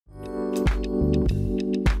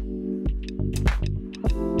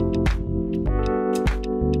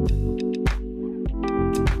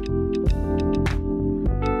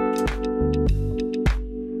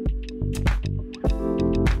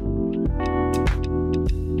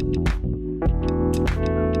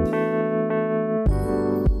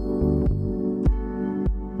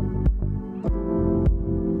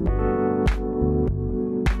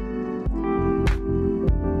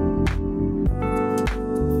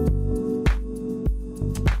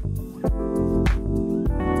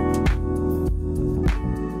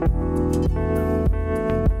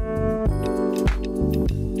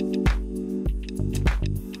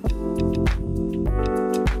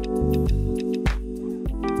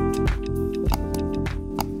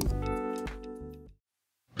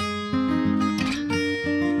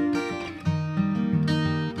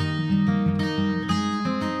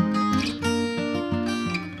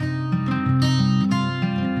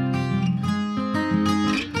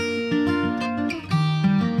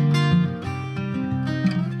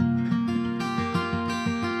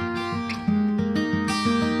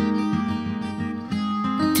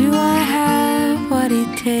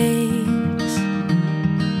takes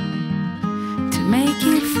to make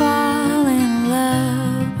you fall in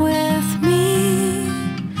love with me?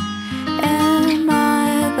 Am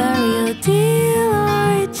I the real deal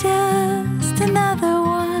or just another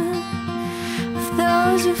one of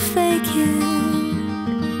those who fake it?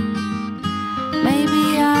 Maybe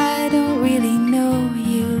I don't really know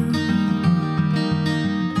you.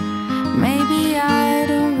 Maybe I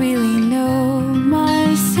don't really know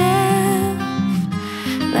myself.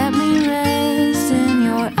 Let me rest in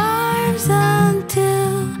your arms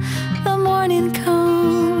until the morning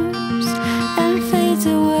comes and fades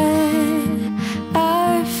away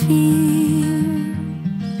our fears.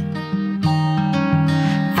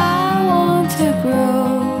 I want to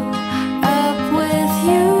grow up with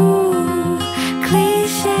you.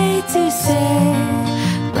 Cliche to say,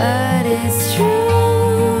 but it's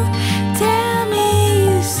true. Tell me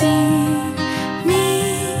you see me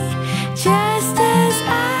just as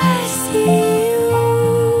I see you.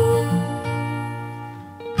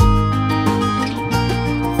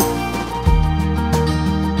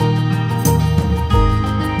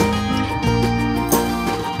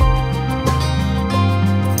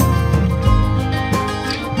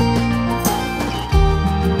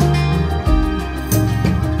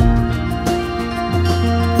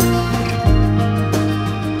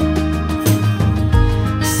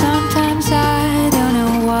 Sometimes I don't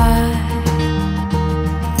know why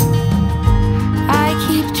I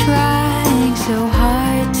keep trying so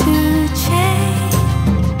hard to change.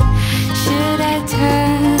 Should I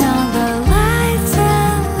turn on the lights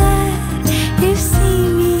and let you see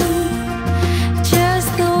me just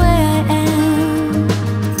the way I am?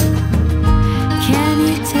 Can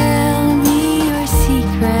you tell me your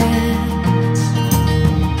secrets?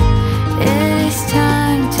 It is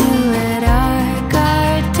time to let our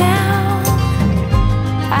guard down.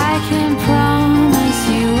 I can promise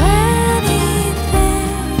you anything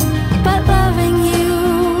but loving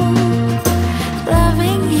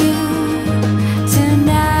you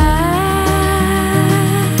tonight.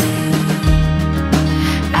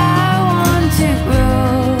 I want to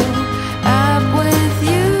grow up with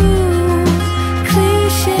you.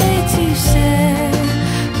 Cliche to say,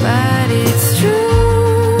 but it's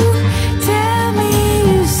true. Tell me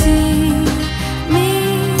you see me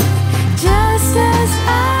just as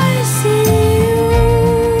I see you.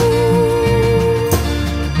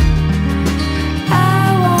 I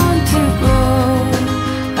want to grow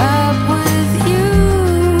up with you.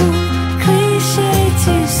 Cliche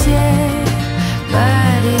to say,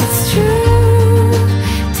 but it's true.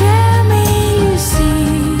 Tell me you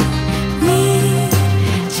see me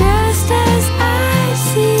just as I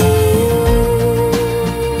see you.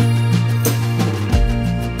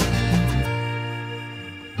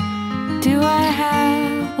 Do I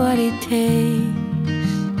have what it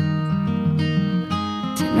takes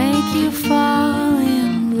to make you fall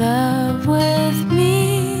in love with me?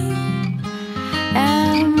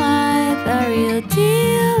 Am I the real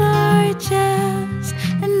deal or just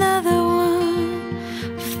another one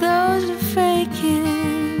of those who fake it?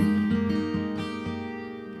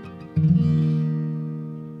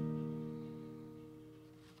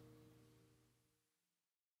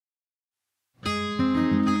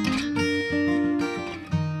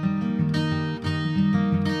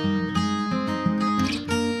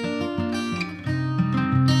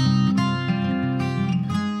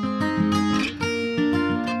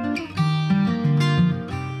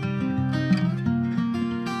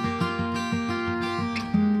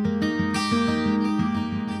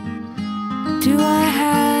 Do I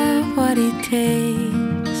have what it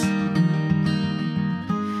takes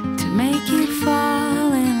to make you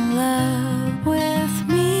fall in love with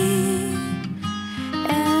me?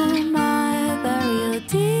 Am I the real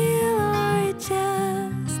deal or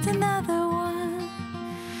just another one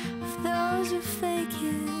of those who fake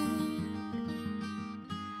it?